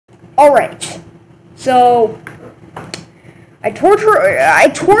Alright, so I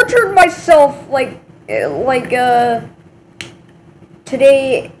tortured myself like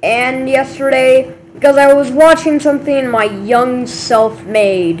today and yesterday because I was watching something my young self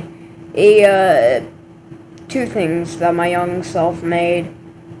made. Two things that my young self made,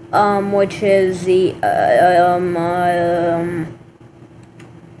 which is the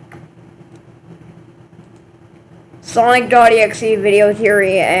Sonic.exe video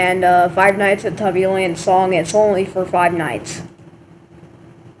theory and Five Nights at Tubuland song. It's only for 5 nights.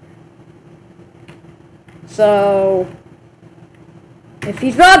 So, if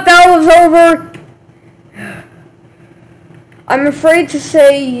you thought that was over, I'm afraid to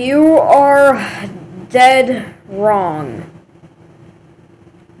say you are dead wrong.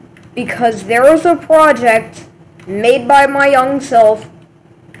 Because there was a project made by my young self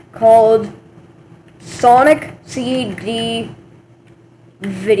called Sonic CD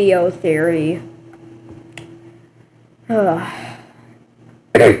video theory.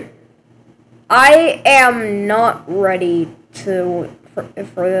 I am not ready for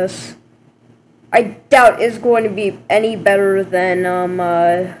this. I doubt it's going to be any better than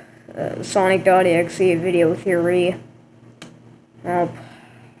Sonic.exe video theory. Well,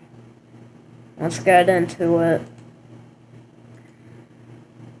 let's get into it.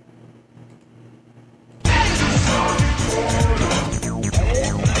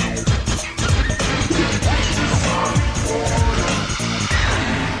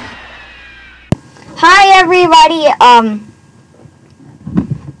 Hi everybody,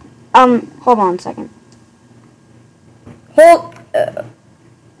 hold on a second. Hold on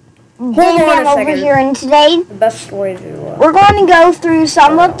a over second. here, and today, The best way to we're going to go through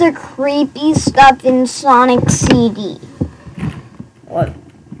some of the creepy stuff in Sonic CD. What?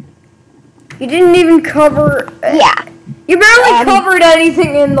 You didn't even cover... Yeah. You barely covered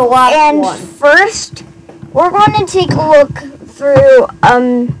anything in the last one. And first, we're going to take a look through,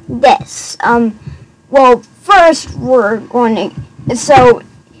 this. Well, first, we're going to... So,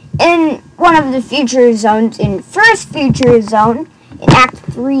 in one of the future zones, in first future zone, in Act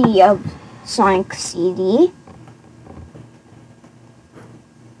 3 of Sonic CD,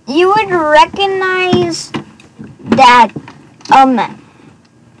 you would recognize that,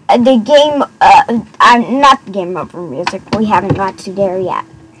 the game, not the game over music, we haven't got to there yet.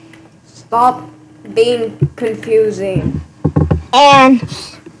 Stop being confusing. And,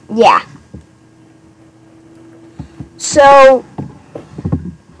 yeah. So,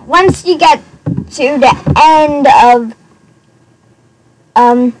 once you get to the end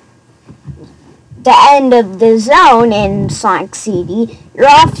of the zone in Sonic CD, you're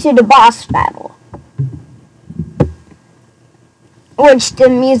off to the boss battle. Which the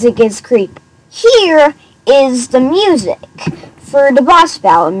music is creepy. Here is the music for the boss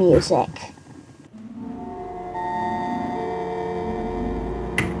battle music.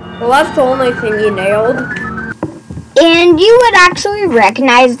 Well, that's the only thing you nailed. And you would actually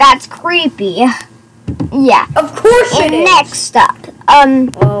recognize that's creepy. Yeah. Of course it is. Next up,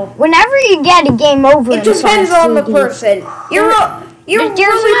 whenever you get a game over, it depends on the person. You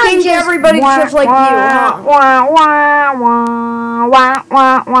really think everybody's just like you, huh?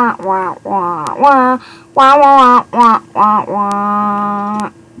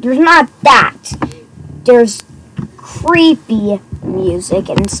 There's not that. There's creepy music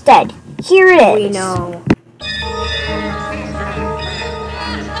instead. Here it is. We know.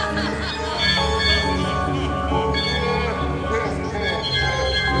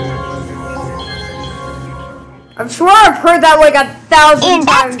 I'm sure I've heard that like 1,000 and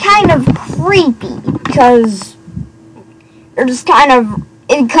times. And that's kind of creepy because it's kind of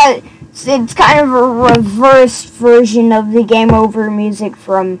a reverse version of the game over music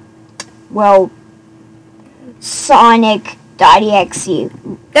from, well, Sonic.exe.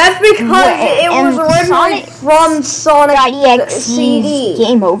 That's because it was originally from Sonic.exe's CD.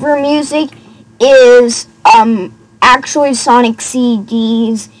 Game over music is actually Sonic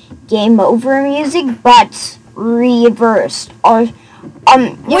CD's game over music, but reversed. Or you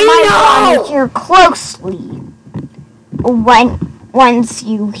might want to hear closely once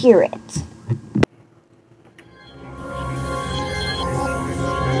you hear it.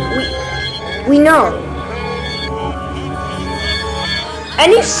 We know.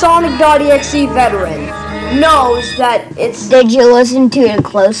 Any Sonic.exe veteran knows that it's... Did you listen to it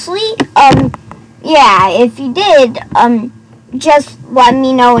closely? Yeah, if you did, just let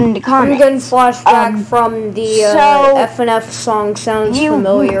me know in the comments. I'm getting flashback from the FNF song Sounds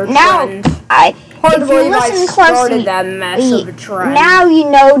Familiar trend. Hard to believe I started that mess of a trend. Now you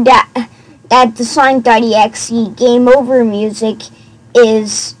know that the Sonic.exe game over music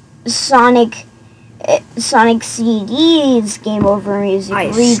is Sonic CD's Game Over Music I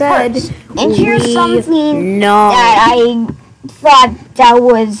Reverse. said And here's something no. that I thought that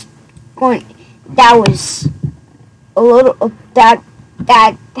was a little that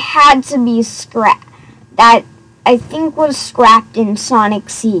had to be scrapped. That I think was scrapped in Sonic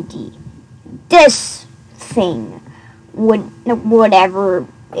CD. This thing, whatever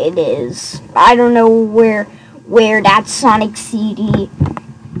it is, I don't know where that Sonic CD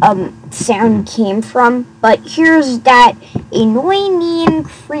sound came from, but here's that annoying and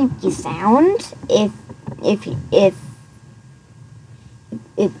creepy sound. If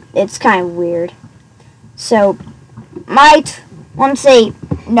it's kind of weird. So might want to say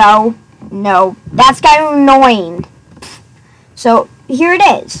no, that's kind of annoying. So here it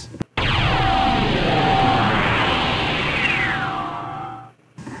is.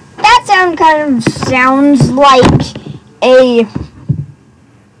 That sound kind of sounds like a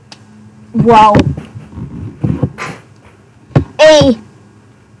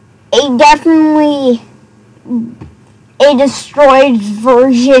definitely a destroyed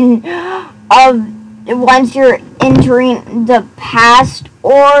version of once you're entering the past,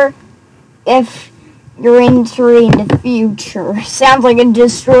 or if you're entering the future. Sounds like a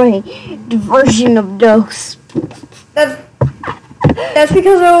destroyed version of those. That's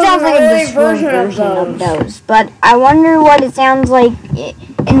because it was Sounds like a early destroyed version of those. But I wonder what it sounds like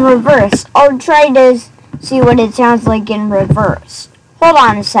in reverse. I'll try to see what it sounds like in reverse. Hold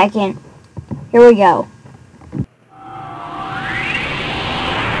on a second. Here we go.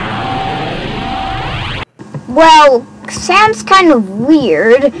 Well, sounds kind of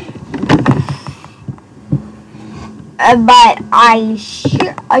weird, but I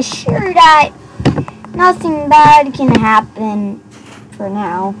assure that nothing bad can happen for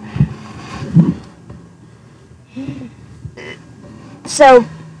now. So,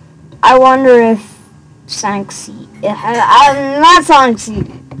 I wonder if Sonic C, not Sonic C,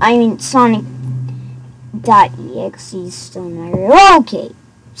 I mean Sonic.exe is still not here. Okay,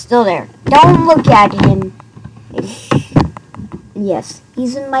 still there. Don't look at him. Yes,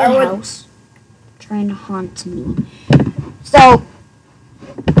 he's in my house, trying to haunt me. So,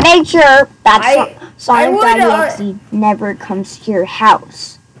 make sure that Sonic.exe never comes to your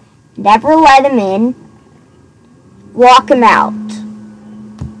house. Never let him in. Walk him out.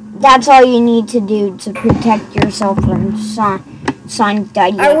 That's all you need to do to protect yourself from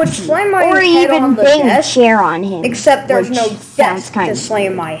Sonic.exe. I would slam my or head even on the bang a desk, chair on him. except there's no desk kind to of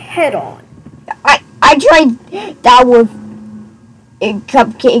slam my head on. I tried that with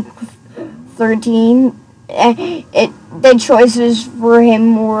Cupcake 13. The choices for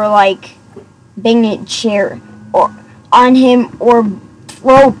him were like bang a chair or on him or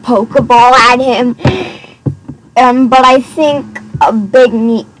throw a Pokeball at him. But I think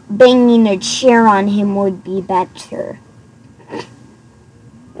banging a chair on him would be better.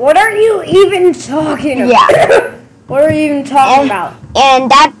 What are you even talking about? Yeah. What are you even talking about?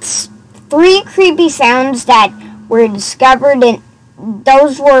 And that's 3 creepy sounds that were discovered, and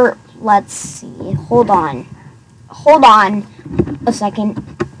those were, let's see, hold on a second.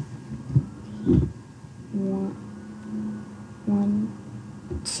 1,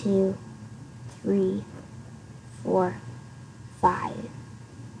 2, 3, 4, 5.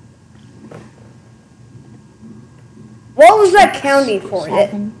 What was that counting for?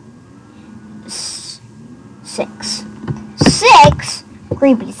 7, 6. 6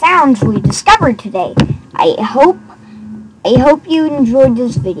 creepy sounds we discovered today. I hope you enjoyed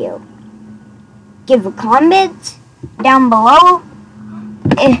this video. Give a comment down below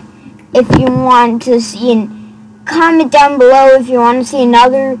if you want to see, and comment down below if you want to see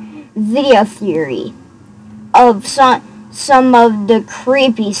another video theory of some of the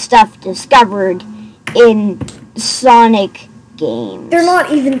creepy stuff discovered in Sonic games. They're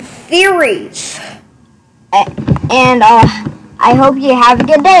not even theories. And I hope you have a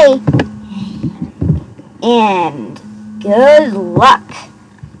good day and good luck.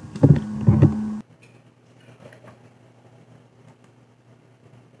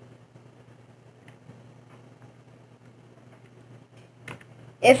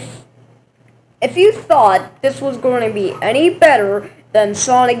 If you thought this was going to be any better than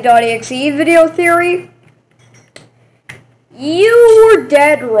Sonic.exe video theory, you were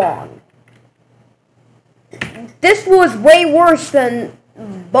dead wrong. This was way worse than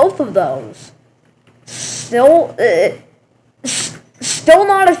both of those. Still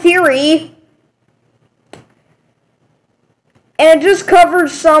not a theory. And it just covered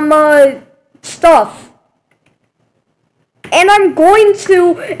some stuff. And I'm going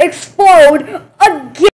to explode again.